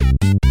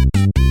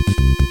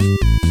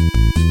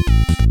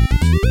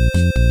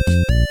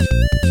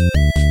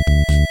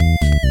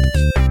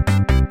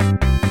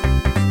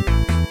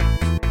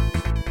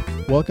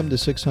Welcome to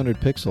 600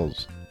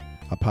 Pixels,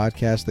 a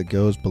podcast that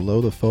goes below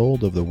the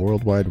fold of the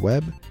World Wide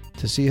Web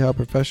to see how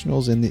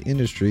professionals in the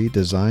industry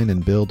design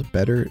and build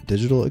better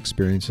digital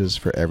experiences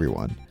for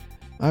everyone.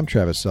 I'm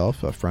Travis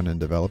Self, a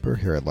front-end developer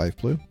here at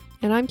LifeBlue.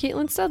 And I'm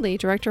Caitlin Studley,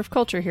 Director of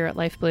Culture here at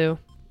LifeBlue.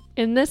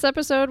 In this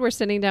episode, we're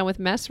sitting down with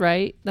Mess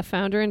Wright, the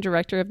founder and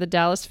director of the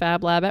Dallas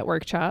Fab Lab at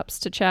Workshops,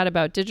 to chat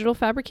about digital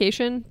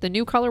fabrication, the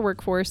new color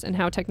workforce, and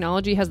how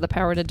technology has the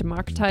power to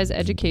democratize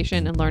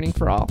education and learning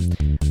for all.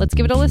 Let's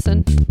give it a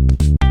listen.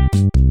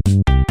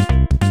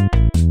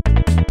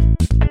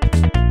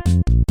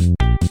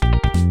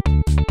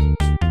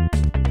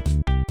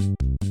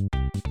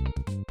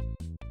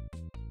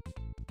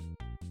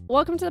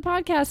 Welcome to the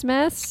podcast,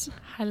 Mess.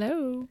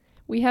 Hello.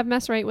 We have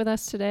Mess Wright with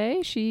us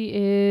today. She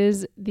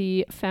is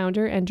the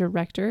founder and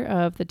director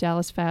of the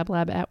Dallas Fab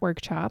Lab at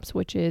Workshops,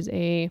 which is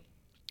a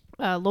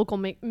local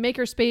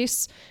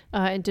makerspace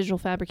and digital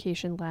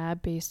fabrication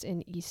lab based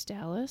in East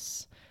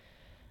Dallas.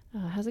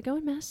 How's it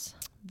going, Mess?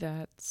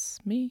 That's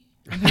me.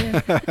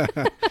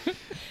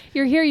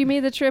 You're here. You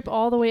made the trip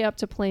all the way up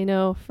to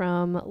Plano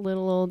from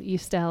little old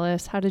East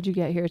Dallas. How did you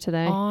get here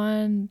today?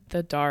 On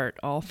the DART,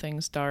 all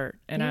things DART.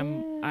 And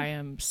I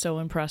am so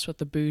impressed with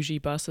the bougie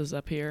buses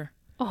up here.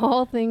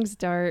 All things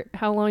DART.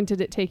 How long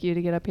did it take you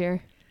to get up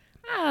here?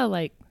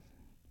 Like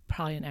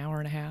probably an hour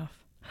and a half.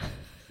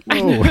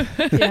 Whoa.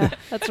 Yeah,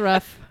 that's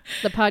rough.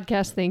 The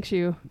podcast thanks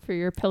you for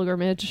your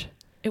pilgrimage.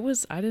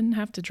 I didn't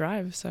have to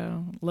drive,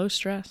 so low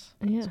stress.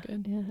 Yeah, It's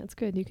good. yeah, that's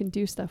good. You can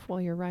do stuff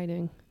while you're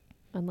riding,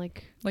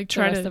 unlike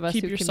Try rest of to us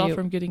keep who yourself commute.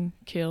 from getting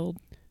killed.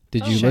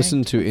 Did you Shanked.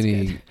 listen to That's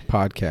any good.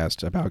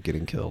 podcast about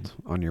getting killed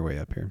on your way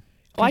up here?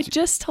 Well, I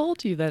just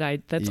told you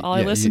that that's all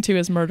I Yeah, listen to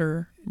is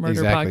murder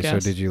Exactly.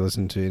 podcasts. So did you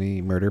listen to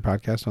any murder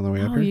podcast on the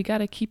way up Oh, here? you got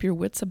to keep your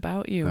wits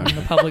about you on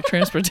the public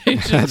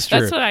transportation. That's true.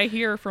 That's what I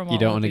hear from all You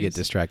don't of want to get these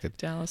distracted.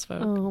 Dallas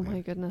folk. Oh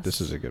my goodness. This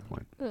is a good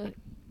one.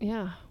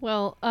 Yeah.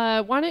 Well,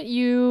 why don't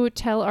you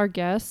tell our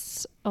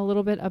guests a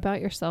little bit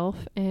about yourself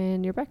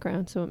and your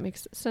background so it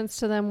makes sense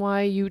to them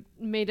why you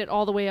made it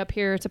all the way up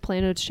here to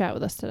Plano to chat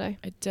with us today.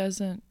 It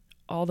doesn't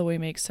all the way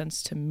make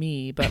sense to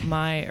me, but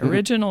my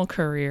original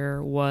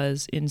career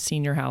was in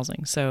senior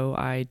housing. So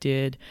I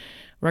did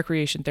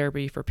recreation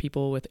therapy for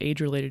people with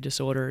age-related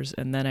disorders,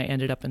 and then I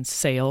ended up in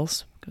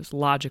sales because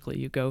logically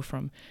you go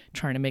from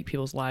trying to make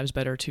people's lives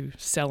better to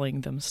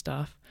selling them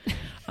stuff.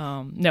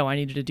 No, I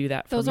needed to do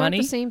that for Those money.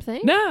 aren't the same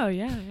thing? No,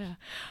 yeah.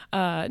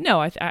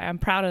 No, I'm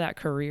proud of that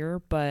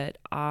career, but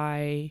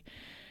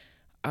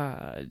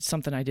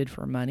something I did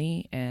for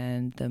money,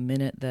 and the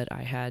minute that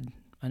I had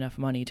enough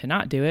money to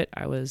not do it,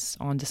 I was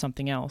on to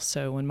something else.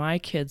 So when my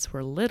kids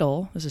were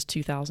little, this is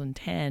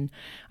 2010,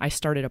 I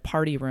started a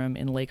party room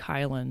in Lake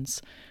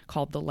Highlands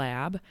called The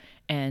Lab,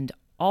 and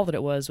all that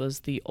it was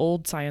the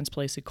old science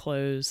place had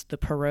closed, the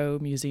Perot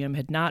Museum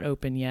had not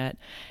opened yet,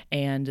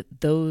 and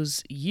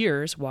those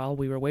years while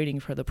we were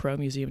waiting for the Perot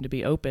Museum to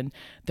be open,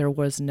 there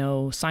was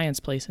no science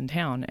place in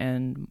town,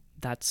 and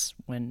that's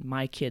when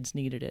my kids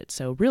needed it.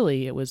 So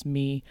really it was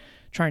me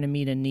trying to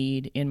meet a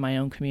need in my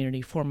own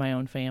community for my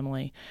own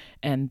family,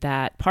 and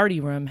that party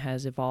room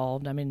has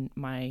evolved. I'm in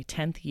my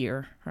 10th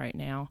year right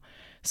now.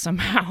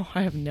 Somehow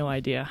I have no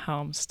idea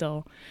how I'm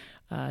still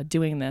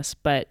doing this,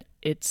 but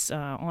it's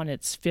on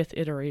its 5th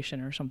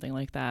iteration or something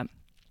like that.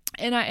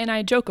 And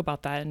I joke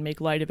about that and make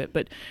light of it,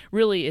 but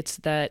really it's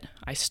that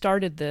I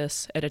started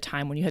this at a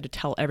time when you had to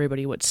tell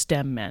everybody what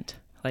STEM meant.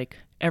 Like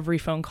every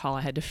phone call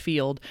I had to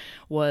field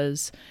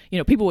was,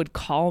 people would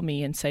call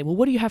me and say, well,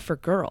 what do you have for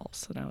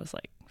girls? And I was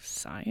like,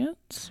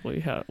 science?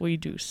 We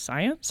do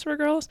science for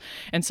girls?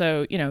 And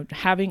so,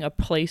 having a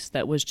place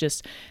that was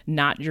just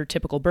not your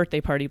typical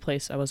birthday party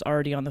place, I was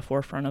already on the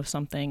forefront of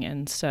something.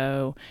 And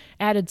so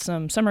added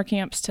some summer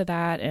camps to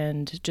that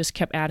and just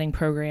kept adding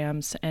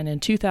programs. And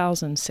in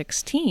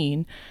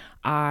 2016,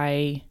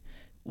 I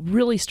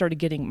really started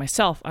getting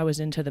myself, I was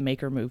into the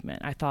maker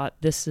movement. I thought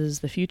this is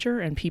the future,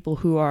 and people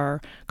who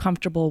are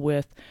comfortable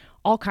with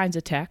all kinds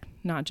of tech,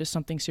 not just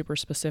something super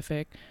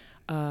specific,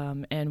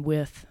 and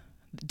with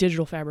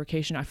digital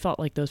fabrication, I felt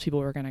like those people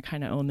were going to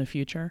kind of own the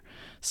future.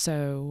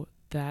 So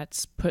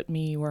that's put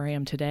me where I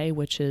am today,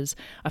 which is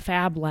a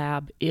fab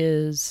lab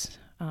is,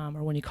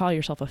 or when you call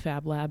yourself a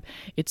fab lab,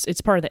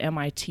 it's part of the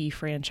MIT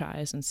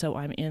franchise. And so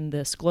I'm in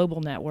this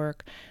global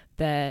network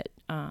that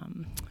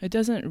it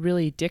doesn't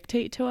really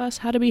dictate to us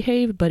how to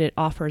behave, but it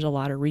offers a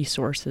lot of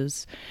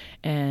resources.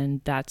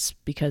 And that's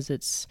because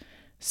it's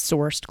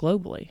sourced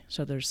globally.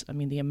 So there's,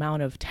 the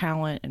amount of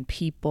talent and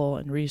people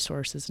and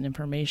resources and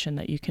information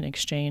that you can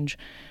exchange,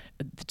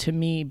 to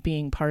me,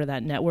 being part of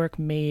that network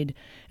made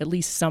at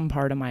least some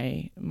part of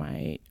my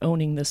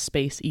owning this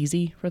space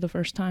easy for the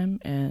first time.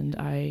 And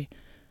I'm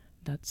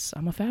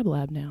a fab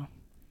lab now.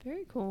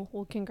 Very cool.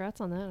 Well,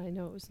 congrats on that. I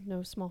know it was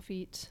no small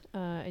feat.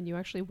 And you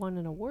actually won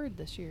an award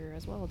this year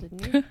as well,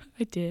 didn't you?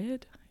 I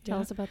did. Tell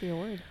us about the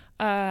award.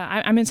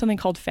 I'm in something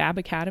called Fab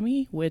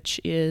Academy,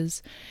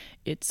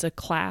 it's a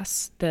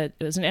class that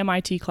is an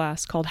MIT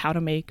class called How to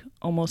Make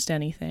Almost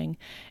Anything.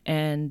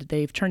 And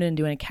they've turned it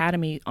into an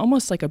academy,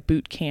 almost like a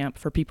boot camp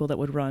for people that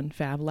would run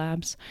Fab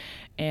Labs.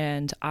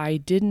 And I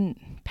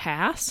didn't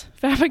pass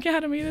Fab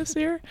Academy this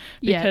year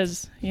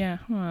because, the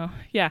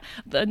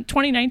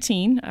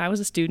 2019, I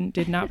was a student,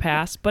 did not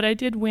pass, but I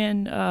did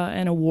win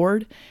an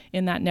award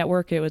in that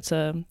network. It was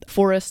a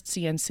Forest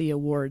CNC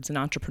Awards, an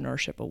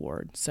entrepreneurship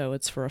award. So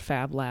it's for a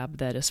Fab Lab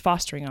that is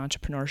fostering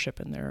entrepreneurship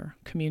in their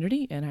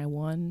community, and I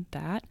won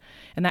that.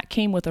 And that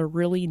came with a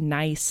really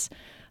nice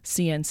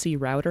CNC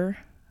router.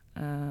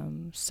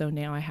 So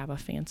now I have a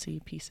fancy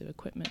piece of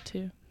equipment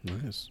too.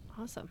 Nice.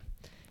 Awesome.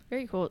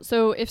 Very cool.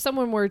 So if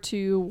someone were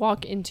to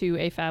walk into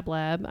a Fab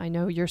Lab, I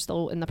know you're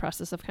still in the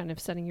process of kind of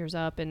setting yours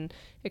up and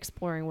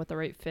exploring what the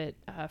right fit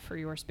for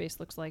your space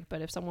looks like.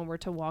 But if someone were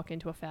to walk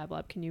into a Fab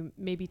Lab, can you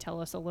maybe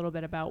tell us a little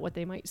bit about what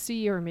they might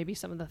see or maybe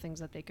some of the things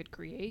that they could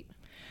create?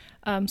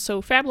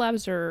 So Fab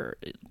Labs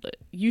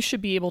you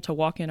should be able to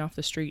walk in off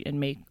the street and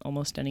make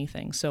almost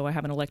anything. So I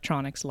have an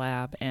electronics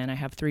lab and I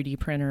have 3D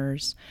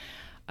printers,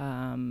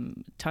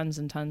 tons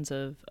and tons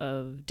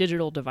of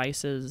digital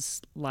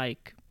devices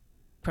like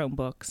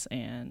Chromebooks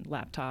and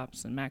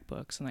laptops and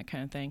MacBooks and that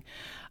kind of thing.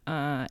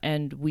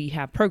 And we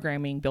have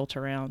programming built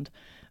around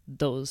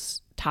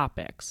those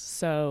topics.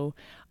 So,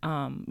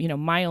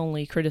 my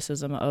only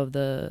criticism of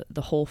the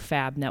whole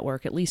Fab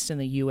network, at least in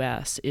the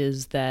US,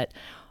 is that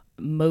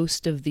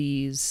most of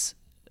these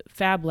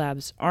Fab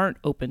Labs aren't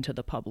open to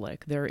the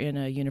public. They're in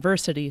a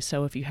university,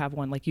 so if you have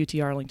one, like UT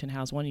Arlington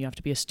has one, you have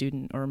to be a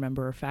student or a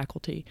member of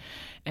faculty.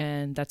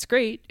 And that's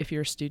great if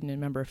you're a student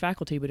and member of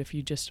faculty, but if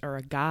you just are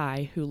a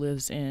guy who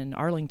lives in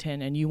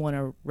Arlington and you want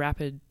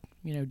to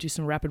do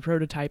some rapid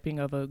prototyping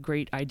of a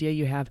great idea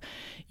you have,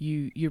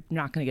 you're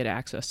not going to get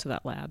access to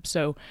that lab.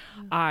 So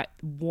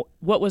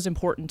what was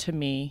important to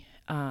me,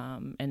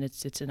 and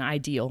it's an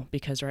ideal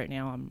because right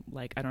now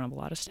I don't have a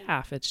lot of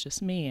staff. It's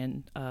just me,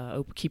 and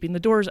keeping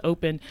the doors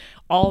open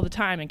all the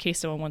time in case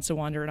someone wants to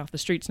wander in off the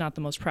street's not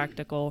the most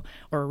practical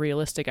or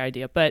realistic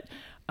idea. But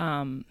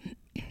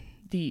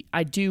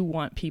I do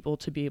want people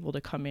to be able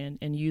to come in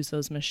and use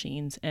those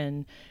machines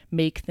and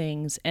make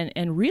things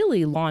and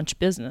really launch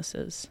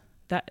businesses.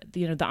 That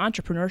the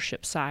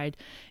entrepreneurship side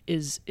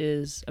is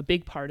a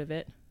big part of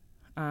it.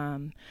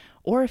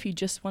 Or if you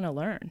just want to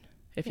learn.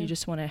 If you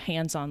just want to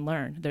hands-on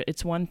learn.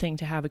 It's one thing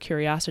to have a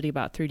curiosity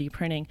about 3D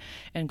printing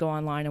and go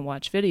online and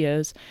watch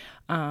videos.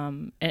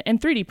 And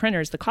 3D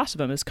printers, the cost of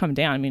them has come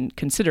down,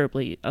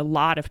 considerably. A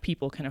lot of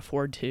people can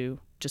afford to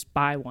just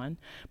buy one.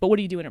 But what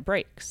do you do when it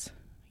breaks?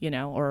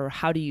 Or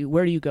where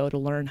do you go to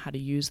learn how to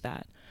use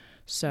that?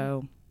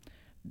 So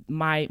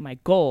my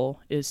goal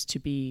is to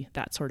be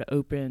that sort of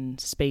open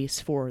space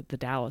for the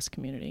Dallas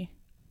community.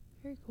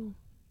 Very cool.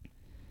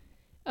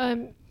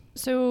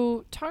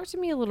 So talk to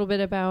me a little bit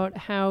about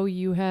how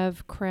you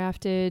have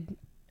crafted,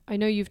 I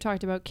know you've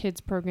talked about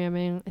kids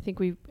programming. I think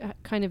we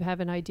kind of have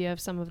an idea of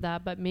some of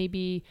that, but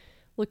maybe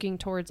looking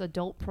towards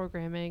adult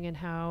programming and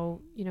how,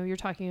 you're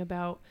talking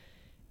about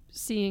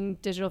seeing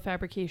digital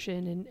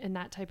fabrication and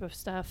that type of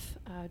stuff,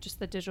 just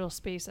the digital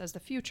space as the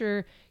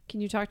future.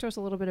 Can you talk to us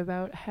a little bit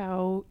about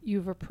how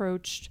you've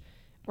approached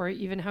or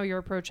even how your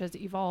approach has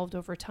evolved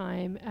over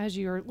time as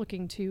you're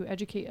looking to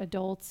educate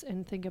adults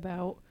and think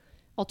about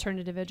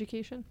alternative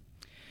education?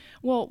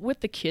 Well, with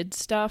the kids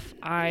stuff,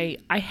 I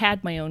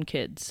had my own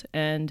kids.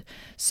 And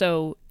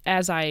so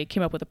as I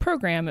came up with a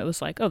program, it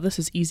was like, oh, this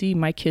is easy.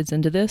 My kid's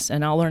into this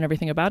and I'll learn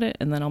everything about it.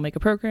 And then I'll make a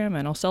program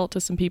and I'll sell it to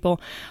some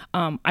people.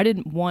 I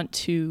didn't want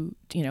to,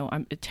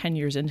 I'm 10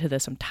 years into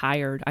this. I'm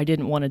tired. I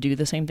didn't want to do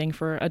the same thing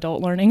for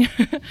adult learning.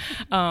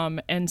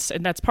 And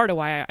that's part of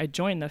why I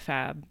joined the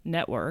Fab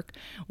network,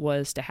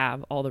 was to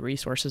have all the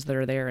resources that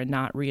are there and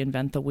not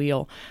reinvent the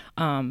wheel.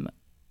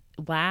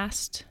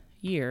 Last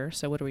year,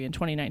 so what are we in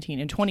 2019?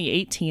 In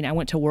 2018, I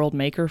went to World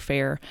Maker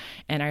Faire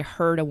and I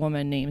heard a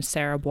woman named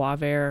Sarah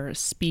Boisvert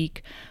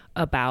speak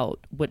about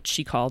what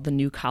she called the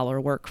new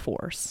collar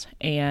workforce.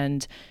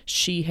 And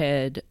she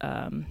had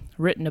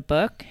written a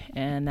book,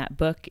 and that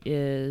book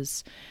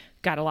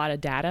got a lot of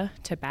data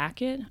to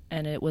back it,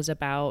 and it was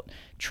about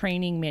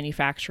training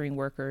manufacturing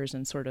workers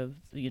and sort of,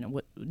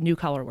 new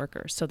collar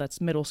workers. So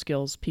that's middle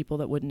skills, people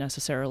that wouldn't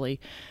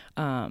necessarily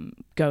go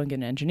and get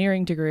an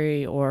engineering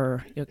degree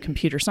or a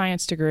computer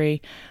science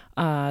degree.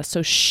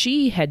 So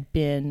she had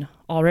been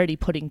already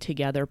putting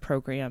together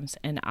programs,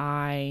 and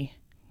I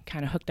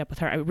kind of hooked up with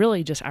her. I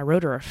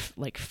wrote her a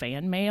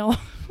fan mail.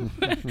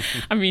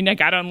 I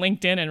got on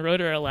LinkedIn and wrote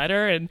her a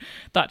letter and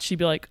thought she'd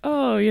be like,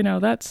 oh,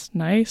 that's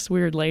nice,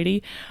 weird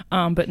lady.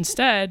 But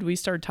instead we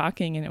started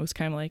talking, and it was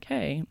kind of like,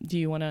 hey, do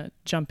you want to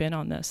jump in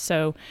on this?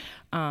 So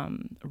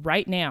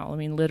right now,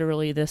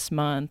 literally this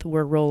month,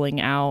 we're rolling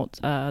out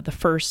the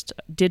first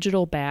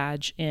digital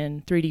badge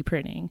in 3D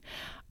printing.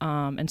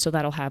 And so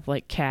that'll have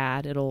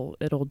CAD, it'll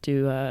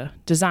do a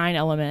design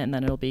element, and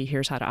then it'll be,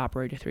 here's how to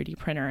operate a 3D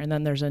printer. And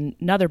then there's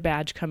another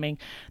badge coming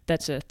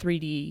that's a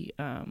 3D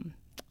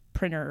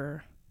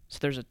printer.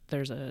 So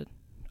there's a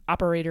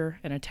operator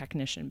and a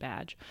technician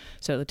badge.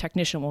 So the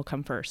technician will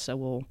come first. So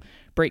we'll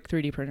break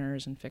 3D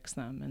printers and fix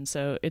them. And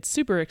so it's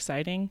super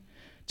exciting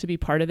to be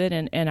part of it.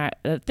 And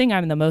the thing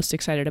I'm the most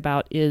excited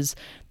about is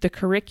the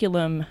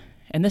curriculum.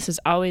 And this has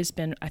always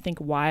been, I think,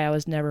 why I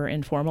was never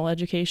in formal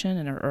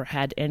education or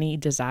had any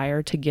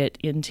desire to get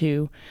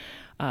into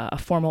a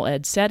formal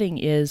ed setting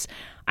is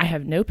I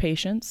have no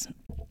patience.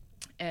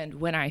 And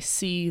when I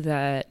see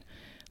that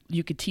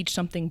you could teach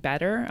something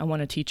better, I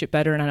want to teach it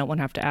better, and I don't want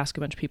to have to ask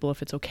a bunch of people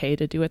if it's okay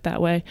to do it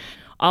that way.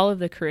 All of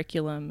the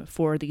curriculum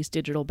for these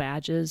digital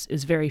badges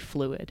is very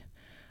fluid.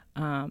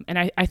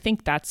 And I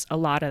think that's a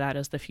lot of that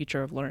is the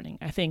future of learning.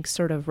 I think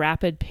sort of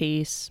rapid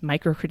pace,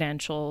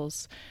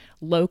 micro-credentials,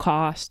 low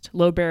cost,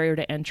 low barrier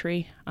to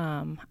entry.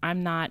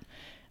 I'm not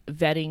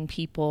vetting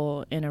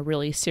people in a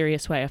really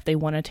serious way. If they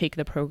want to take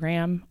the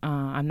program,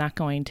 I'm not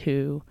going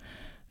to,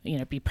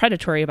 be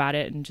predatory about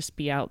it and just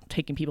be out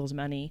taking people's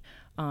money.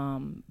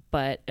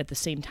 But at the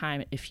same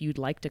time, if you'd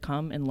like to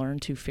come and learn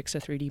to fix a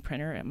 3D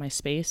printer at my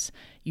space,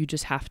 you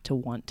just have to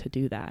want to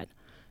do that.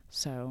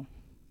 So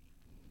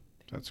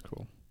that's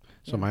cool.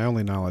 So my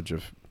only knowledge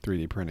of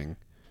 3D printing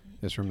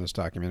is from this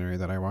documentary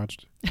that I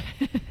watched.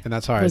 And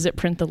that's how Was it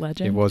Print the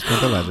Legend? It was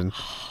Print the Legend,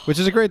 which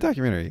is a great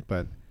documentary,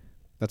 but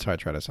that's how I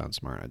try to sound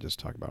smart. I just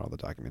talk about all the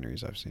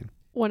documentaries I've seen.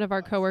 One of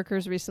our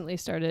coworkers recently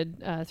started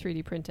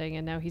 3D printing,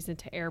 and now he's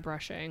into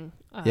airbrushing.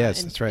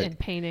 Yes, that's right. And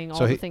painting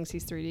all the things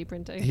he's 3D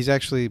printing. He's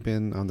actually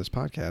been on this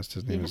podcast.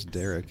 His name is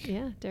Derek.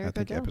 Yeah, Derek. I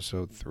think Odell.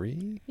 episode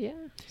 3. Yeah.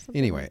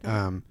 Anyway,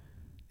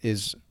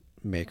 is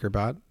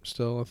MakerBot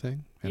still a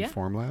thing? And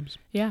Formlabs?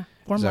 Yeah,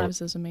 Formlabs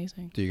is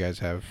amazing. Do you guys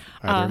have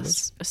either of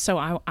those? So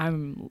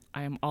I'm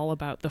all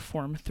about the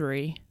Form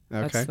 3.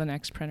 Okay. That's the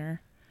next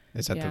printer.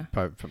 Is that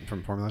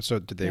from Formlabs? So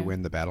did they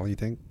win the battle, you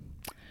think?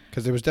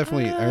 Because there was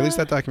definitely, or at least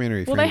that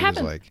documentary they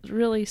haven't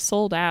really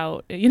sold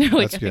out.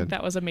 I think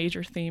that was a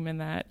major theme in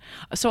that.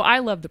 So I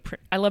love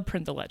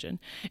Print the Legend.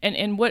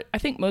 And what I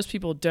think most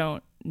people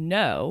don't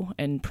know,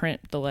 and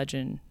Print the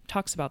Legend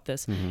talks about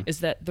this, is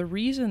that the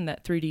reason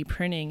that 3D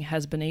printing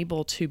has been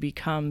able to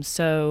become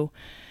so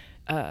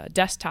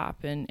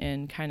desktop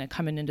and kind of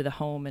coming into the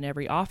home and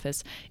every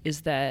office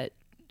is that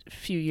a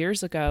few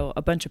years ago,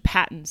 a bunch of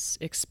patents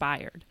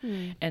expired.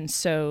 And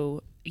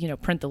so,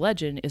 Print the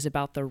Legend is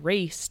about the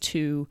race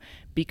to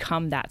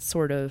become that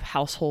sort of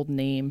household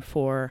name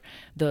for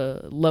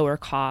the lower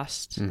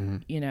cost,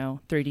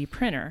 3D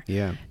printer.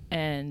 Yeah.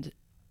 And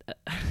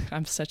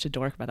I'm such a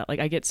dork about that. Like,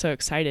 I get so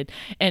excited.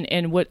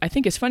 And what I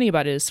think is funny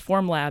about it is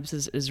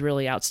Formlabs is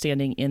really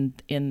outstanding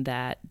in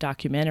that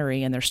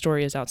documentary, and their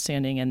story is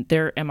outstanding, and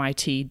they're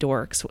MIT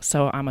dorks.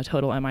 So I'm a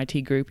total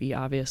MIT groupie,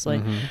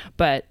 obviously.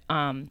 But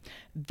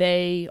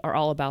they are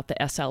all about the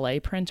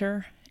SLA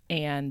printer,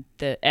 and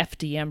the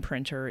FDM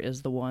printer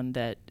is the one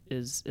that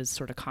is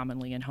sort of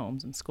commonly in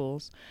homes and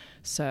schools.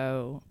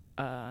 So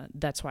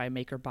that's why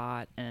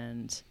MakerBot,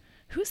 and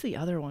who's the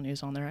other one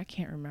who's on there? I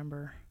can't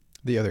remember.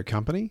 The other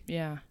company?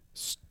 Yeah.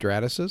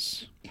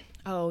 Stratasys?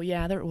 Oh,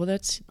 yeah.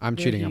 I'm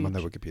cheating. Huge. I'm on the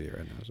Wikipedia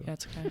right now. So.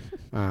 That's okay.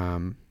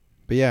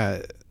 But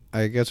yeah,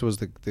 I guess it was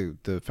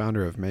the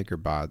founder of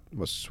MakerBot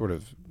was sort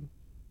of,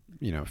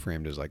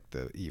 framed as like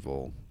the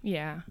evil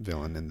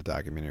villain in the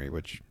documentary,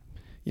 which,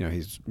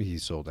 he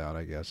sold out,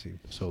 I guess. He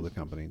sold the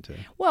company to...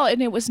 Well,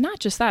 and it was not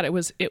just that.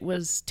 It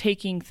was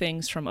taking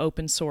things from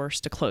open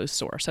source to closed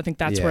source. I think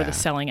that's where the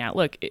selling out.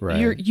 Look,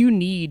 you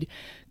need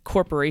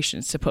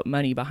corporations to put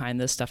money behind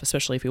this stuff,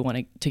 especially if you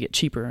want to get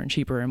cheaper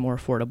and more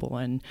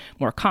affordable and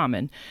more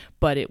common.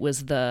 But it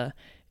was the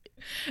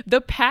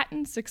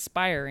patents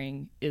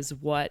expiring is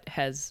what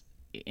has,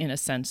 in a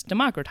sense,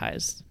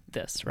 democratized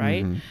this,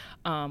 right?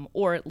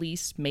 Or at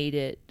least made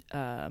it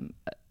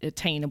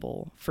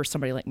attainable for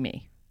somebody like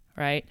me,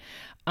 right?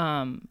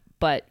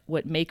 But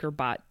what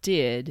MakerBot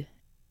did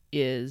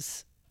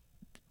is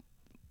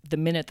the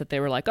minute that they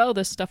were like, oh,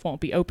 this stuff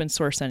won't be open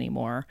source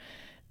anymore,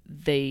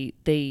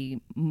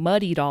 they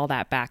muddied all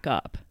that back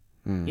up,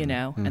 and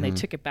they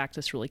took it back to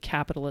this really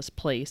capitalist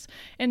place.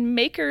 And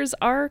makers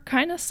are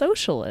kind of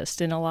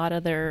socialist in a lot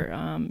of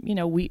their,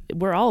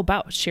 we're all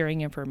about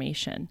sharing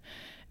information.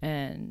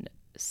 And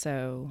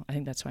so I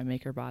think that's why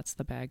MakerBot's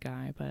the bad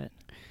guy, but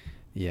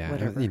yeah,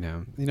 whatever. you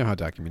know how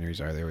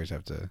documentaries are. They always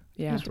have to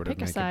sort pick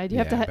of a side. You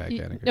have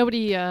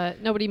to.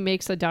 Nobody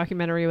makes a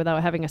documentary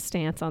without having a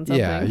stance on something.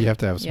 Yeah, you have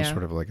to have some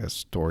sort of like a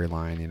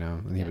storyline,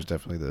 And he was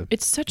definitely the.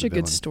 It's such a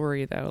villain. good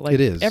story, though. Like, it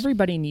is.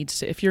 Everybody needs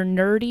to. If you're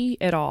nerdy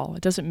at all,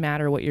 it doesn't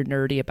matter what you're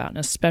nerdy about, and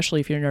especially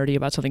if you're nerdy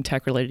about something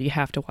tech related, you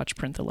have to watch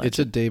Print the Legend. It's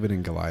a David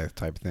and Goliath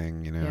type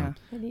thing, Yeah.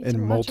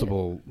 And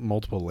multiple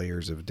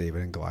layers of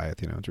David and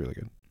Goliath. It's really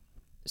good.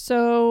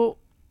 So,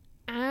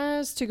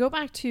 as to go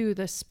back to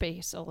the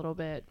space a little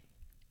bit.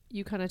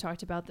 You kind of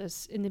talked about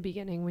this in the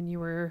beginning when you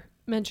were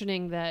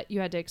mentioning that you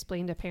had to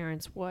explain to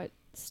parents what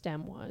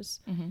STEM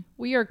was.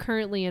 We are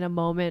currently in a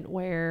moment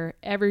where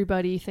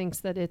everybody thinks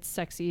that it's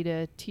sexy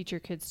to teach your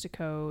kids to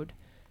code.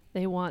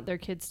 They want their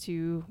kids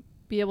to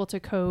be able to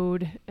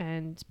code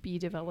and be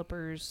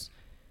developers.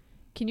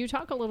 Can you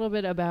talk a little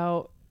bit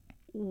about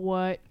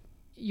what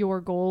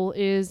your goal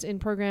is in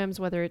programs,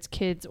 whether it's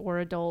kids or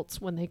adults,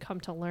 when they come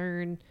to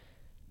learn?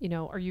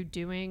 Are you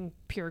doing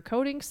pure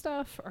coding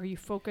stuff? Are you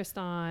focused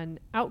on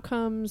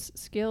outcomes,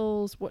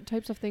 skills? What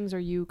types of things are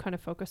you kind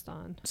of focused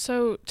on?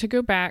 So to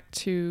go back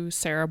to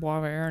Sarah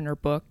Boisvert and her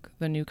book,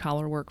 The New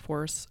Collar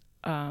Workforce,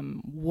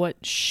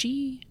 what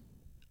she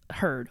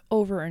heard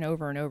over and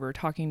over and over,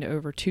 talking to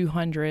over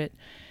 200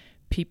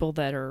 people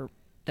that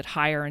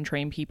hire and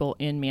train people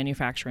in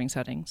manufacturing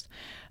settings,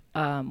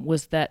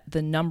 was that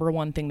the number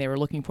one thing they were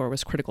looking for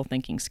was critical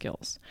thinking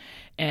skills.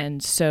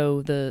 And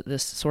so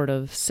this sort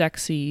of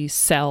sexy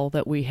sell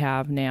that we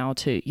have now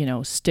to,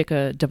 stick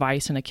a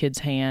device in a kid's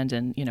hand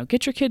and,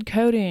 get your kid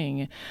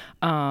coding.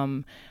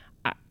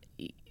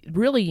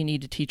 Really, you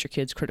need to teach your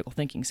kids critical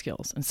thinking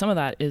skills. And some of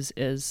that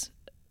is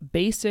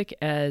basic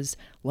as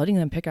letting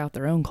them pick out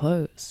their own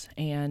clothes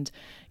and,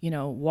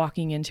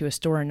 walking into a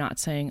store and not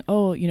saying,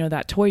 oh,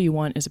 that toy you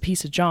want is a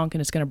piece of junk and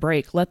it's going to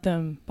break. Let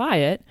them buy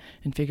it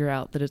and figure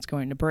out that it's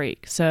going to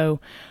break. So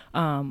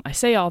I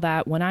say all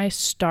that. When I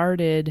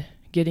started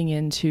getting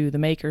into the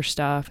maker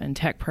stuff and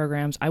tech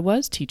programs, I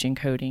was teaching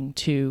coding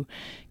to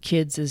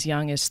kids as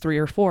young as 3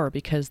 or 4,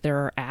 because there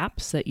are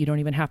apps that you don't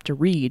even have to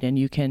read, and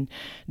you can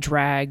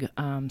drag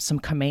some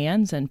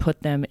commands and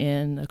put them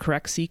in the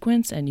correct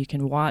sequence, and you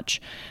can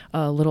watch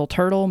a little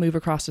turtle move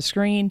across the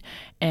screen,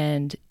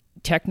 and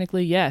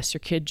technically, yes, your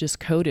kid just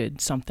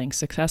coded something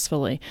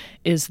successfully.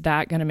 Is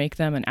that going to make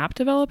them an app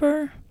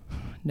developer?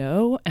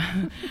 No.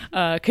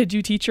 Could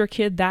you teach your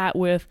kid that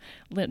with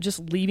just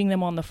leaving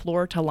them on the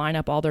floor to line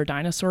up all their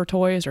dinosaur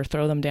toys or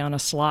throw them down a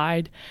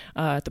slide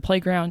at the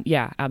playground?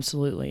 Yeah,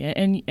 absolutely.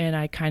 And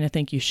I kind of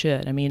think you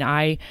should. I mean,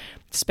 I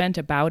spent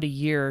about a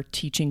year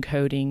teaching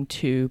coding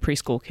to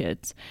preschool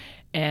kids.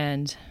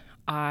 And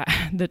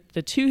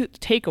the 2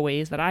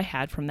 takeaways that I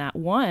had from that,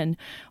 one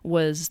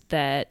was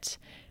that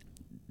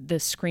the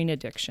screen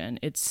addiction,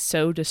 it's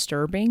so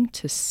disturbing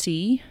to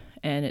see,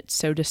 and it's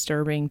so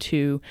disturbing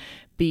to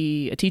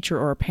be a teacher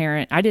or a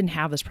parent. I didn't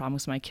have this problem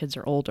because my kids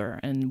are older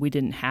and we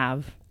didn't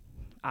have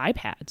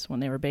iPads when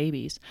they were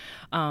babies.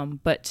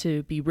 But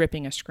to be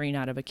ripping a screen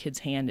out of a kid's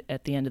hand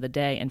at the end of the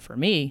day, and for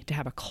me to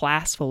have a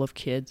class full of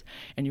kids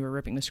and you were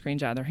ripping the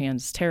screens out of their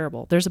hands, is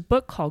terrible. There's a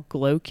book called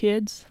Glow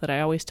Kids that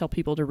I always tell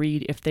people to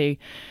read if they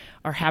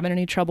are having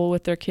any trouble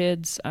with their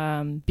kids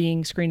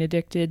being screen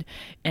addicted,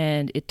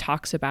 and it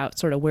talks about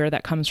sort of where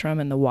that comes from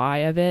and the why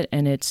of it,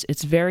 and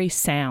it's very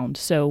sound.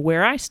 So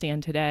where I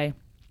stand today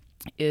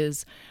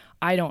is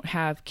I don't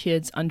have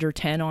kids under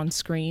 10 on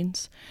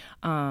screens.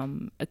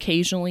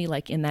 Occasionally,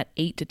 like in that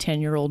 8 to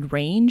 10-year-old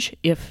range,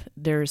 if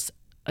there's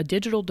a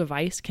digital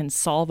device can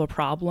solve a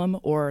problem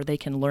or they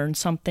can learn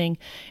something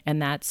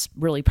and that's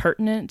really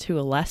pertinent to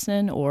a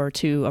lesson or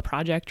to a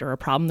project or a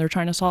problem they're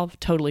trying to solve,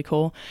 totally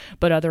cool.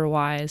 But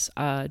otherwise,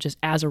 just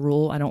as a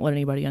rule, I don't let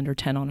anybody under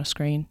 10 on a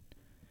screen.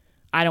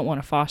 I don't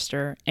want to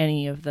foster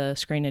any of the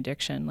screen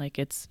addiction. Like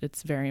it's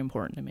very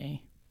important to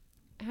me.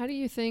 How do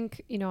you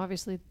think,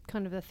 obviously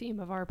kind of the theme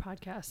of our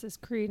podcast is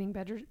creating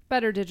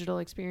better digital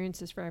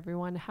experiences for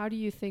everyone. How do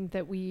you think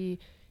that we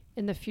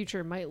in the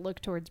future might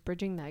look towards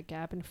bridging that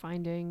gap and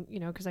finding,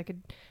 because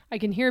I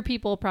can hear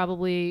people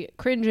probably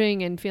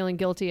cringing and feeling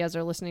guilty as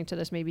they're listening to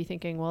this, maybe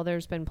thinking, well,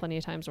 there's been plenty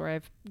of times where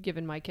I've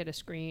given my kid a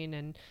screen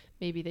and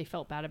maybe they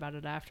felt bad about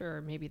it after,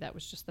 or maybe that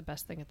was just the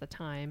best thing at the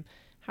time.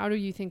 How do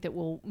you think that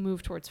we'll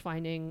move towards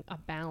finding a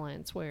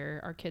balance where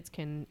our kids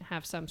can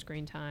have some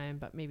screen time,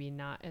 but maybe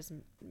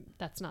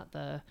that's not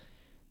the,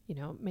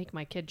 make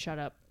my kid shut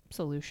up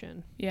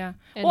solution? Yeah.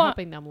 And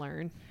helping them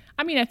learn.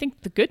 I mean, I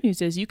think the good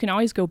news is you can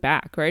always go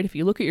back, right? If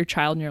you look at your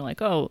child and you're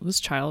like, oh, this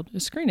child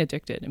is screen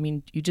addicted. I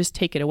mean, you just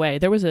take it away.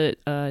 There was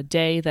a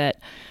day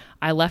that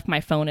I left my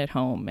phone at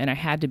home and I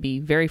had to be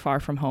very far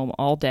from home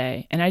all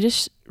day. And I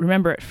just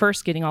remember at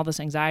first getting all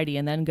this anxiety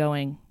and then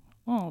going,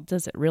 well,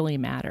 does it really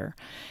matter?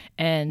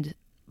 And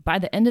by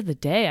the end of the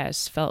day, I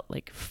just felt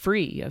like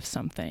free of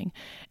something.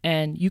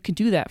 And you can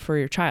do that for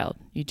your child.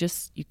 You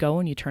go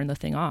and you turn the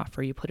thing off,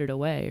 or you put it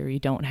away, or you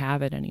don't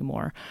have it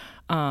anymore.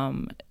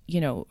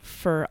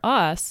 For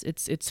us,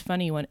 it's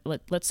funny when,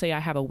 let's say I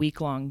have a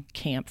week-long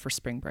camp for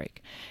spring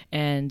break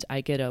and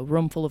I get a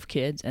room full of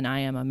kids and I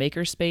am a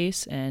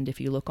makerspace. And if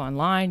you look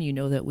online, you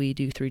know that we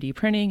do 3D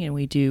printing and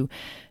we do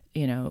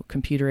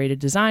computer-aided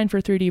design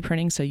for 3D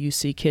printing. So you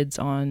see kids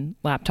on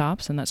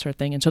laptops and that sort of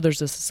thing. And so there's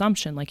this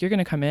assumption like you're going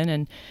to come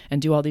in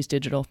and do all these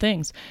digital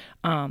things.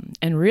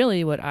 And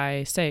really what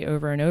I say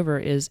over and over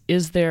is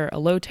there a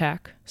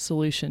low-tech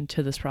solution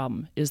to this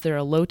problem? Is there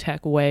a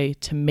low-tech way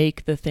to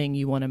make the thing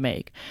you want to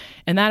make?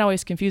 And that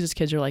always confuses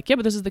kids. You're like, yeah,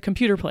 but this is the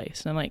computer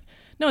place. And I'm like,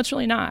 no, it's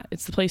really not.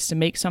 It's the place to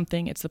make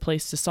something. It's the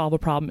place to solve a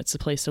problem. It's the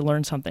place to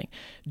learn something.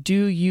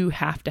 Do you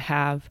have to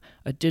have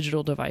a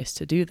digital device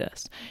to do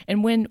this?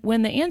 And when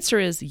the answer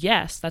is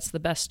yes, that's the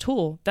best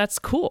tool, that's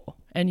cool.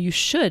 And you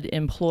should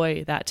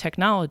employ that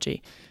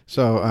technology.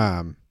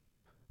 So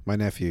my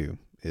nephew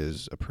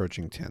is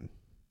approaching 10.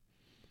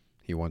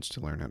 He wants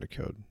to learn how to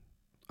code.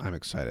 I'm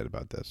excited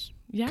about this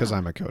because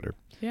I'm a coder.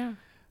 Yeah.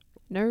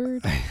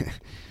 Nerd.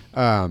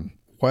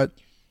 What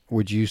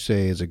would you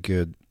say is a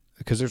good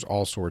because there's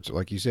all sorts of,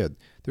 like you said,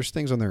 there's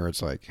things on there where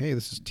it's like, hey,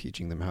 this is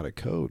teaching them how to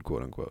code,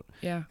 quote unquote.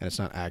 Yeah. And it's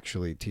not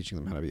actually teaching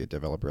them how to be a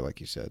developer,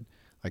 like you said.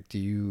 Like, do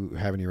you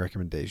have any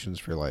recommendations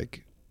for,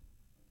 like,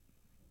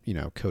 you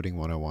know, coding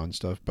 101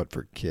 stuff, but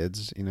for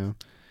kids, you know?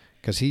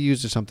 Because he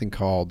uses something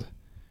called,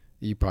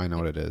 you probably know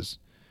what it is.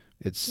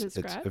 It's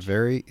Scratch? a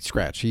very,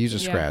 Scratch. He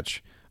uses Yeah.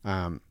 Scratch.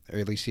 Or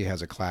at least he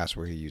has a class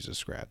where he uses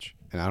Scratch.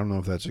 And I don't know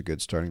if that's a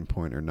good starting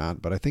point or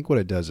not, but I think what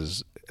it does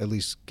is at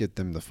least get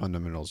them the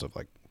fundamentals of,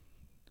 like,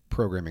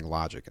 programming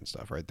logic and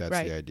stuff, right? That's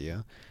Right. the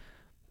idea.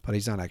 But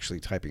he's not actually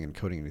typing and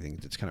coding anything.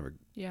 It's kind of a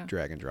Yeah.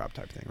 drag and drop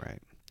type thing, right?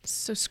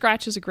 So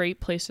Scratch is a great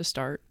place to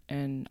start,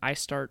 and I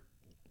start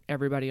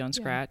everybody on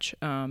Scratch.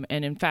 And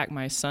in fact,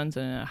 my son's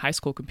in a high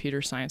school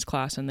computer science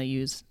class, and they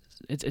use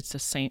it's the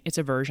same. It's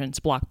a version.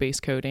 It's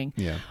block-based coding.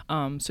 Yeah.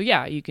 So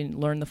yeah, you can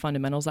learn the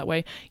fundamentals that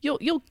way.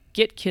 You'll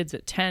get kids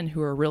at 10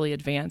 who are really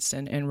advanced,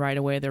 and right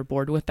away they're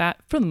bored with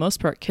that. For the most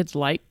part, kids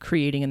like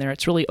creating in there.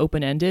 It's really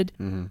open-ended.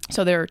 Mm-hmm.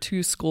 So there are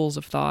two schools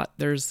of thought.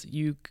 There's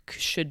you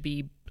should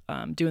be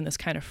doing this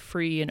kind of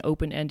free and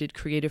open-ended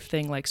creative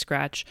thing like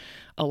Scratch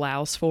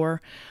allows for,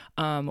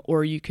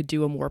 or you could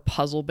do a more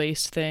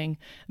puzzle-based thing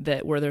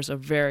where there's a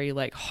very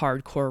like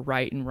hardcore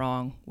right and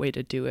wrong way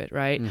to do it,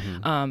 right?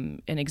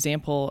 Mm-hmm. An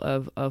example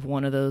of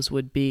one of those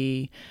would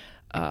be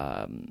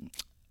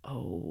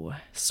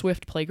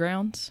Swift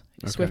Playgrounds.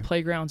 Okay. Swift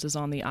Playgrounds is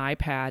on the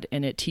iPad,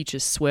 and it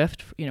teaches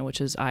Swift, which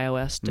is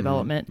iOS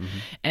development. Mm-hmm.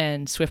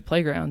 And Swift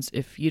Playgrounds,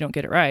 if you don't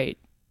get it right,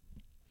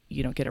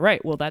 you don't get it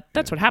right. Well,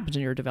 that's what happens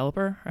when you're a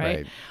developer,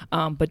 right?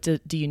 But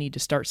do you need to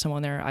start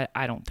someone there?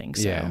 I don't think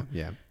so.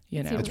 Yeah.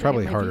 You know, Seems It's like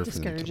probably it might be harder for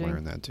them to discouraging.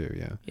 learn that too.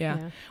 Yeah.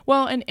 yeah.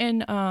 Well,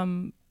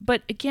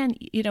 but again,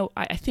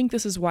 I think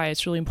this is why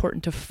it's really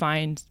important to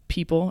find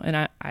people, and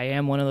I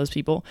am one of those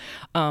people,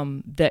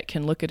 that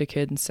can look at a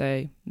kid and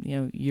say,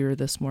 you're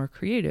this more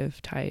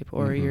creative type,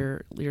 or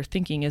Mm-hmm. your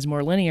thinking is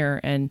more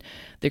linear, and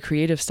the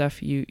creative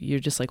stuff, you're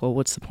just like, well,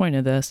 what's the point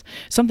of this?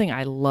 Something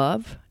I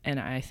love, and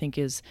I think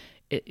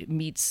it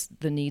meets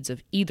the needs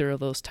of either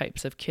of those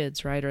types of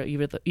kids, right? Or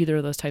either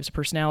of those types of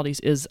personalities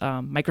is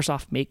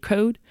Microsoft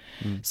MakeCode.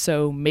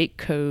 So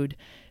MakeCode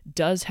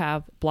does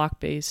have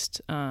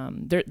block-based.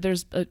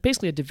 There's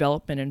basically a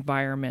development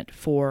environment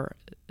for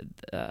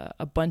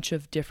a bunch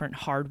of different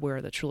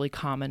hardware that's really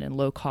common and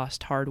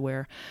low-cost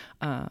hardware,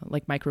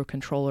 like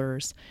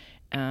microcontrollers.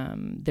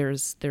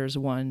 There's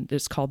one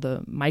that's called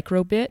the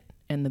Microbit,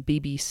 and the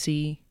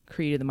BBC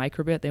created the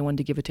Microbit. They wanted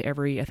to give it to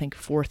every, I think,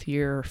 4th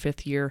year or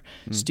 5th year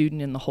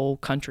student in the whole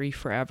country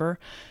forever.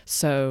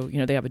 So,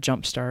 they have a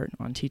jump start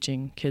on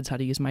teaching kids how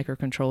to use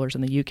microcontrollers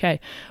in the UK.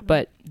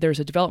 But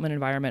there's a development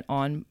environment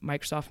on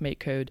Microsoft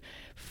MakeCode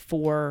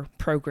for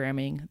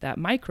programming that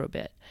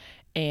Microbit.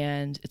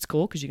 And it's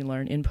cool because you can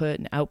learn input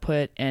and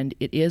output, and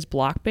it is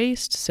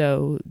block-based.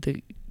 So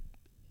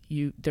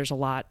there's a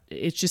lot.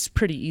 It's just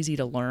pretty easy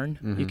to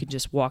learn. You can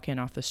just walk in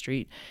off the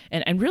street,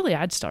 and really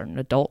I'd start an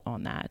adult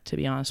on that, to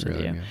be honest with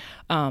you.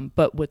 Yeah.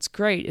 But what's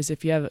great is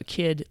if you have a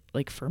kid,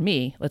 like for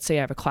me, let's say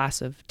I have a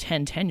class of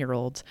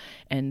 10-year-olds,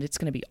 and it's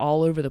going to be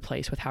all over the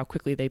place with how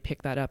quickly they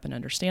pick that up and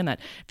understand that.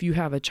 If you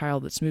have a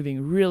child that's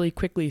moving really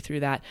quickly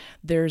through that,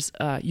 there's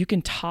you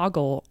can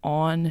toggle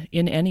on,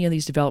 in any of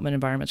these development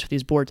environments for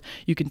these boards,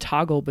 you can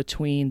toggle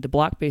between the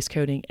block-based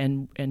coding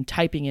and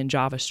typing in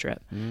JavaScript.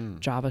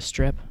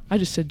 JavaScript. I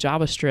just said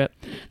JavaScript.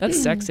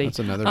 That's sexy. That's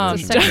another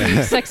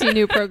version. Sexy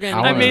new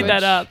programming. I made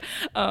language. that up.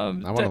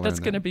 learn That's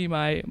that. going to be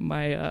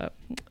my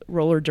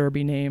roller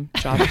derby name,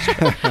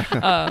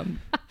 JavaScript.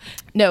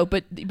 No,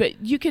 but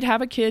you could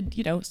have a kid,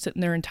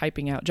 sitting there and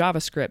typing out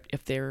JavaScript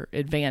if they're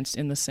advanced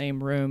in the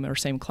same room or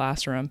same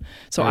classroom.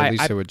 So Or at I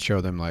least it would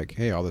show them, like,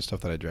 hey, all this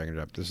stuff that I drag and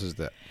drop, this is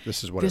what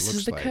this it looks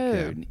is the like.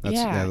 code. That's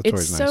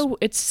It's always nice.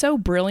 it's so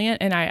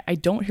brilliant, and I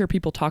don't hear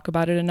people talk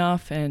about it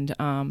enough. And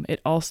it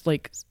also,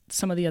 like,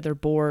 some of the other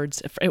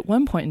boards, at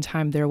one point in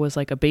time there was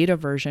like a beta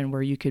version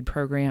where you could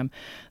program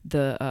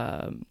the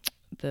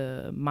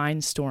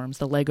Mindstorms,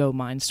 the Lego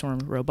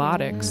Mindstorm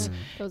robotics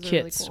Those are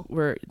kits, really cool.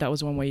 where that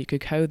was one way you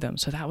could code them.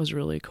 So that was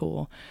really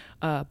cool.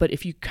 But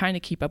if you kind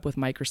of keep up with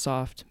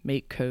Microsoft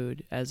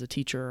MakeCode as a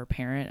teacher or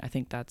parent, I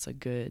think that's a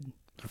good,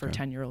 for a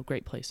Okay. 10-year-old,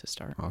 great place to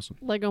start. Awesome.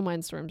 Lego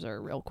Mindstorms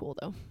are real cool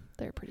though.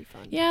 They're pretty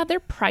fun. Yeah, they're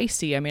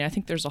pricey. I mean, I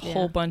think there's a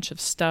whole Yeah. bunch of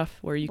stuff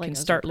where you can Legos are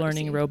start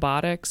learning pricey.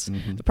 robotics.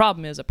 Mhm. The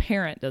problem is a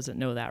parent doesn't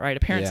know that, right?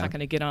 A parent's Yeah. not going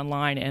to get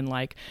online and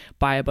like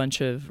buy a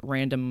bunch of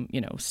random,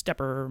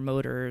 stepper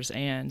motors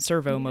and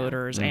servo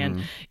motors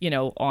and,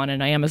 on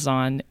an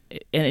Amazon.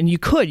 And you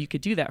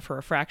could do that for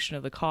a fraction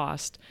of the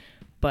cost.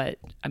 But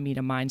I mean,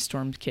 a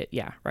Mindstorm kit,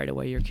 right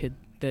away your kid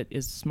that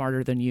is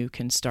smarter than you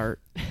can start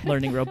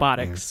learning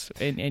robotics,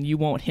 and you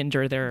won't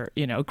hinder their,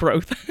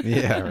 growth.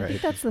 Yeah, I right.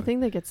 think that's the thing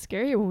that gets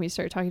scary when we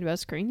start talking about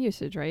screen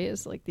usage, right?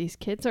 Is like these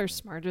kids are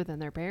smarter than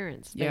their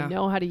parents. They Yeah.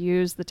 know how to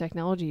use the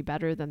technology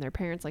better than their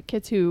parents. Like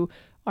kids who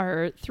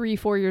are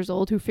 3-4 years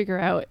old who figure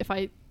out if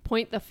I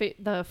point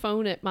the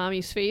phone at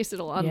mommy's face,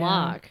 it'll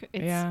unlock.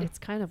 It's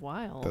kind of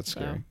wild. That's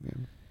so, scary. Yeah.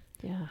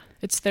 Yeah.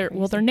 It's they're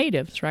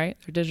natives, right?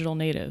 They're digital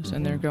natives,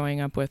 and they're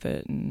growing up with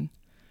it. And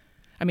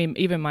I mean,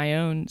 even my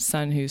own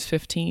son who's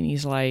 15,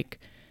 he's like,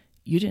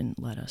 you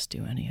didn't let us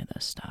do any of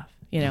this stuff,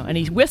 and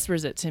he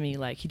whispers it to me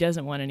like he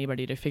doesn't want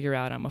anybody to figure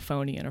out I'm a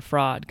phony and a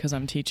fraud because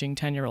I'm teaching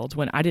 10-year-olds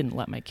when I didn't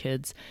let my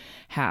kids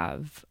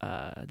have,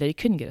 they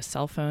couldn't get a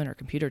cell phone or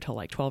computer till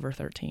like 12 or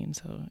 13.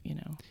 So,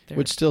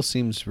 which still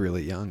seems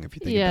really young if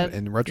you think about it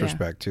in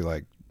retrospect to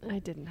like, I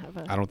didn't have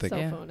a I don't think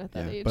cell phone at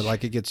that age. But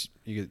like it gets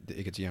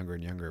younger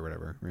and younger or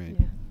whatever, right?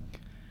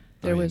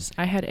 Yeah.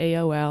 I had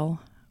AOL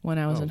when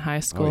I was in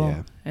high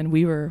school, and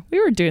we were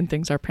doing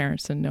things our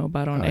parents didn't know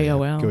about on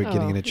AOL.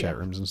 Getting into chat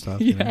rooms and stuff.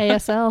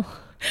 ASL.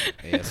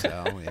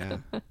 ASL,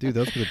 yeah. Dude,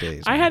 those were the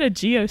days. I had a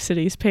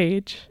GeoCities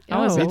page. I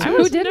was who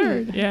a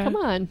didn't? nerd. Yeah. Come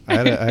on. I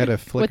had a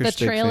Flickr with the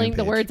stick trailing, fan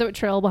the page. words that would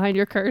trail behind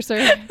your cursor,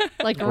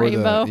 like a Or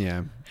rainbow.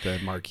 the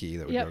marquee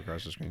that would go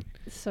across the screen.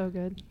 So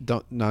good.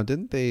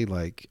 Didn't they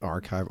like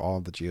archive all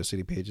of the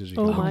GeoCity pages?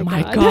 Oh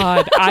My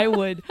God.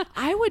 God.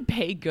 I would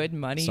pay good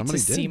money Somebody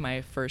to did. see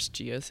my first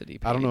GeoCity page.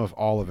 I don't know if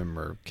all of them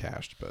were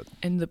cached, but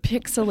And the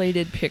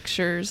pixelated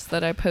pictures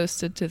that I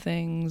posted to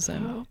things,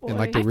 and Oh, boy. and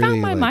like the I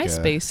really found my like,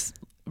 MySpace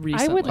I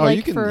recently. would Oh, like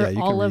you can- for yeah, you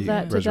can all of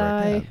that to resurrect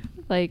die.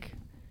 Like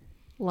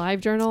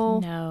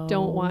LiveJournal. No.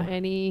 Don't want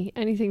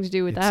anything to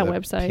do with it's that a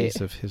website. piece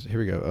of here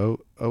we go.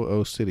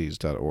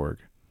 oocities.org.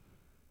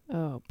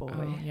 Oh boy.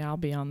 Oh, yeah, I'll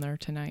be on there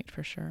tonight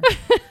for sure.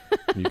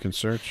 You can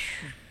search.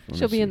 Let me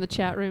She'll be see. in the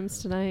chat rooms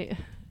tonight.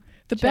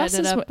 The chatting best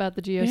it is up what, about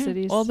the yeah.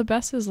 GeoCities. Well, the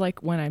best is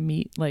like when I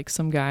meet like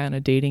some guy on a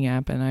dating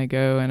app and I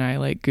go and I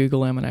like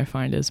Google him and I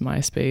find his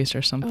MySpace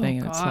or something,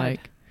 and it's God.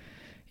 like,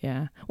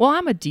 yeah. Well,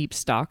 I'm a deep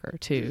stalker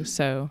too,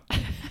 so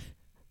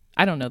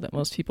I don't know that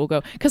most people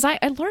go, because I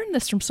learned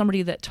this from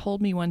somebody that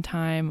told me one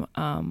time.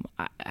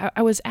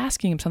 I was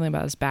asking him something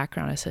about his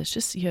background. I said, "It's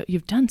just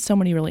you've done so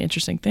many really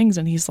interesting things,"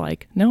 and he's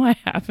like, "No, I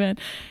haven't."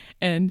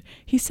 And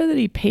he said that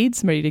he paid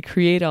somebody to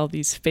create all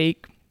these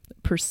fake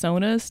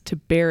personas to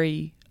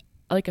bury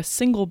like a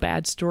single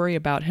bad story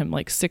about him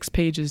like 6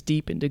 pages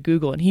deep into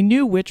Google, and he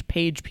knew which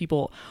page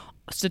people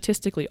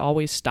statistically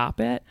always stop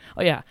at.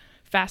 Oh yeah,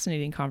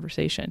 fascinating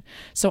conversation.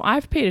 So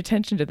I've paid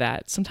attention to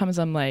that. Sometimes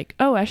I'm like,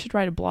 oh, I should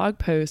write a blog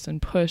post and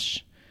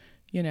push,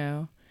 and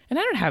I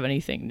don't have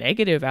anything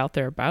negative out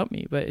there about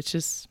me, but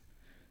it's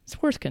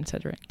worth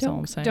considering. That's all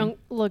I'm saying. Don't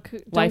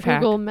Life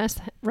hack. Google mess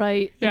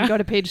right Yeah. and go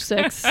to page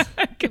 6.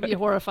 You'll be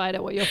horrified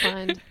at what you'll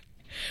find.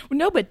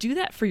 No, but do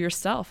that for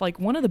yourself. Like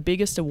one of the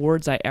biggest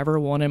awards I ever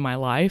won in my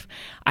life,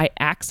 I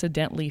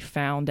accidentally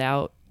found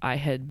out I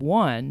had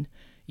won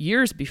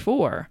years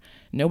before.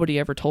 Nobody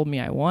ever told me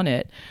I won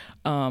it,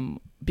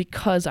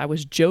 because I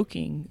was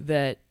joking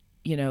that,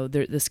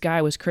 this guy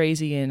was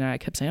crazy, and I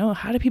kept saying, oh,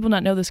 how do people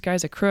not know this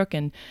guy's a crook?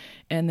 And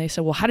they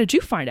said, well, how did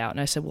you find out?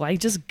 And I said, well, I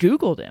just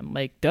Googled him,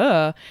 like,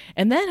 duh.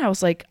 And then I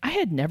was like, I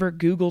had never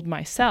Googled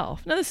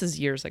myself. Now, this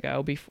is years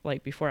ago,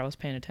 before I was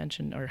paying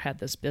attention or had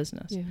this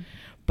business. Yeah.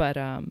 But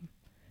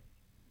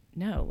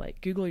no,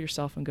 like Google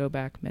yourself and go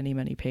back many,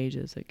 many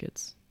pages. It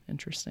gets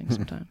interesting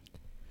sometimes.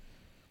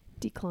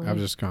 Decline. I've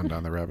just gone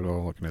down the rabbit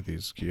hole looking at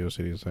these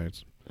GeoCities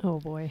sites. Oh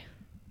boy.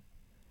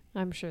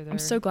 I'm sure they're I'm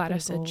so glad I they're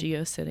said gold.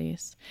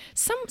 GeoCities.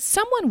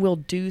 Someone will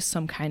do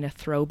some kind of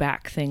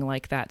throwback thing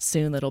like that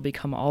soon that'll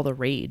become all the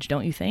rage,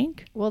 don't you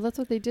think? Well, that's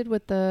what they did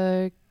with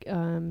the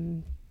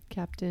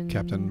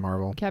Captain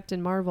Marvel.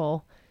 Captain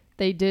Marvel.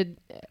 They did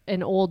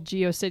an old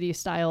GeoCity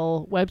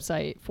style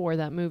website for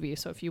that movie.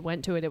 So if you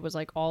went to it, it was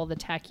like all the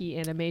tacky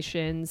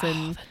animations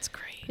and Oh, that's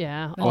great.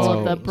 yeah, all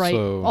of the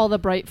Oh, so-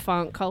 bright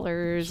font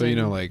colors. So,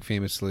 and, like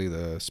famously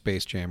the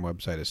Space Jam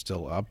website is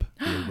still up.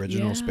 The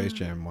original Yeah. Space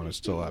Jam one is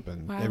still up,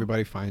 and Wow.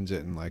 everybody finds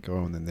it and like,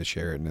 oh, and then they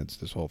share it, and it's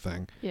this whole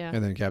thing. yeah,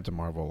 And then Captain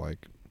Marvel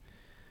like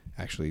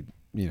actually,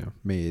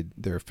 made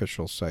their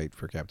official site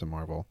for Captain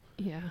Marvel.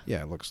 yeah.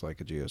 Yeah, it looks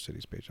like a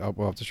GeoCities page.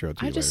 We'll have to show it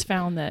to I you just later.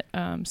 found that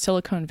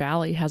Silicon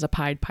Valley has a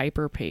Pied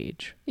Piper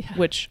page, Yeah.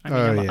 which I mean,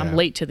 Oh, I'm yeah.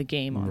 late to the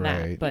game on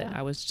that, Right. but Yeah.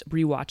 I was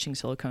rewatching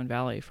Silicon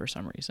Valley for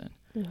some reason.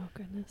 Oh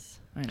goodness.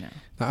 I know.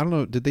 Now, I don't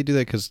know. Did they do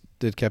that because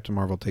did Captain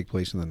Marvel take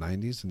place in the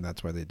 90s and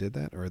that's why they did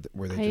that? Or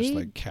were they just I-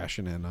 like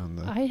cashing in on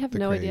the I have the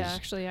no idea craze?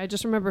 actually. I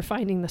just remember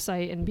finding the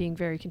site and being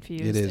very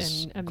confused It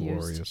is and amused.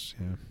 glorious.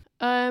 Yeah.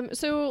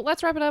 So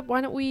let's wrap it up.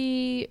 Why don't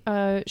we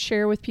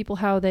share with people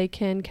how they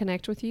can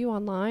connect with you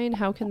online?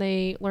 How can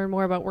they learn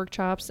more about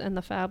Workshops and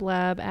the Fab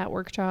Lab at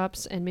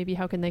Workshops? And maybe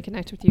how can they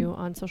connect with you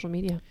on social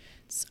media?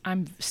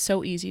 I'm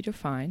so easy to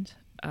find.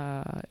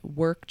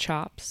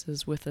 Workshops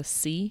is with a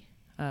C,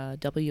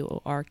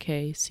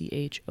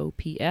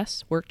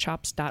 WORKCHOPS,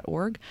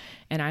 workshops.org.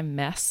 And I'm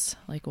Mess,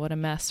 like what a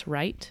mess,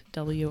 right?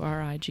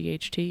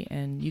 WRIGHT.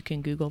 And you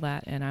can Google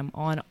that, and I'm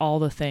on all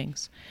the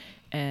things.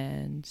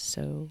 And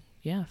so,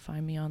 yeah,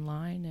 find me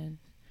online and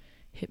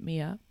hit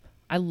me up.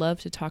 I love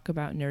to talk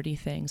about nerdy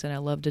things, and I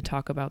love to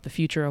talk about the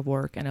future of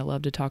work, and I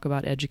love to talk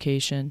about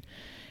education.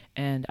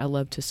 And I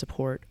love to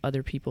support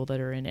other people that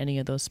are in any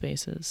of those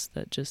spaces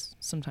that just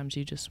sometimes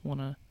you just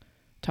want to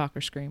talk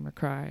or scream or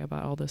cry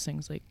about all those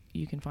things. Like,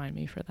 you can find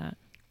me for that.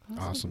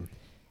 Awesome.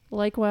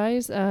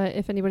 Likewise,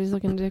 if anybody's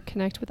looking to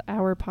connect with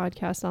our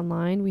podcast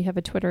online, we have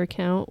a Twitter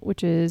account,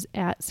 which is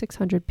at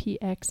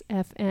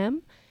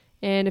 600pxfm.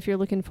 And if you're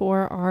looking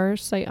for our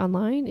site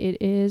online, it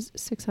is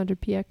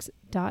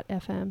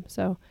 600px.fm.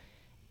 So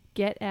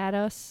get at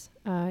us.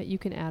 You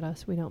can at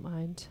us. We don't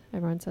mind.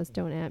 Everyone says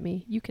don't at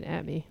me. You can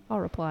at me. I'll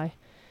reply.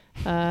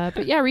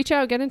 But yeah, reach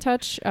out, get in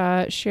touch,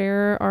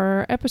 share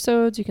our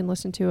episodes. You can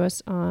listen to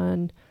us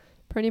on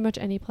pretty much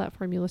any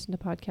platform you listen to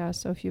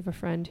podcasts. So if you have a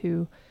friend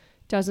who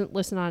doesn't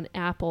listen on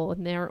Apple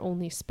and they're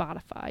only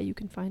Spotify, you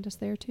can find us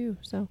there too.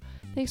 So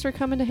thanks for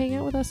coming to hang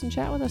out with us and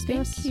chat with us.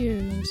 Thank you.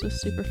 This was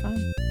super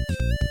fun.